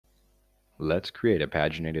Let's create a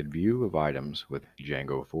paginated view of items with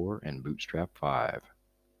Django 4 and Bootstrap 5.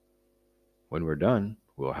 When we're done,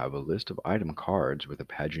 we'll have a list of item cards with a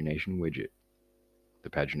pagination widget. The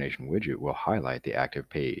pagination widget will highlight the active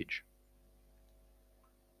page.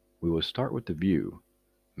 We will start with the view.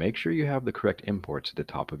 Make sure you have the correct imports at the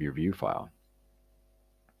top of your view file.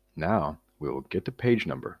 Now, we will get the page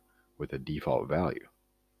number with a default value.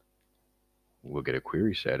 We'll get a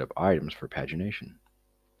query set of items for pagination.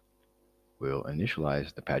 We'll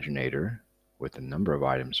initialize the paginator with the number of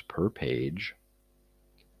items per page.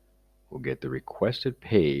 We'll get the requested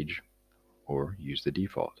page or use the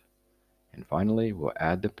default. And finally, we'll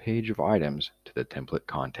add the page of items to the template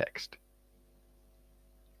context.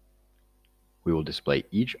 We will display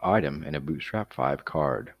each item in a Bootstrap 5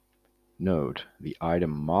 card. Note, the item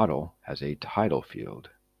model has a title field.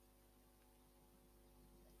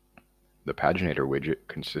 The paginator widget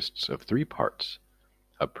consists of 3 parts: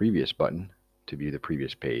 a previous button to view the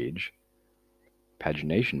previous page,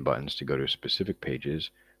 pagination buttons to go to specific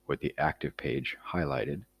pages with the active page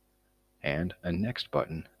highlighted, and a next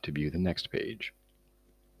button to view the next page.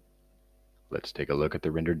 Let's take a look at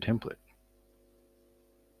the rendered template.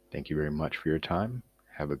 Thank you very much for your time.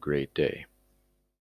 Have a great day.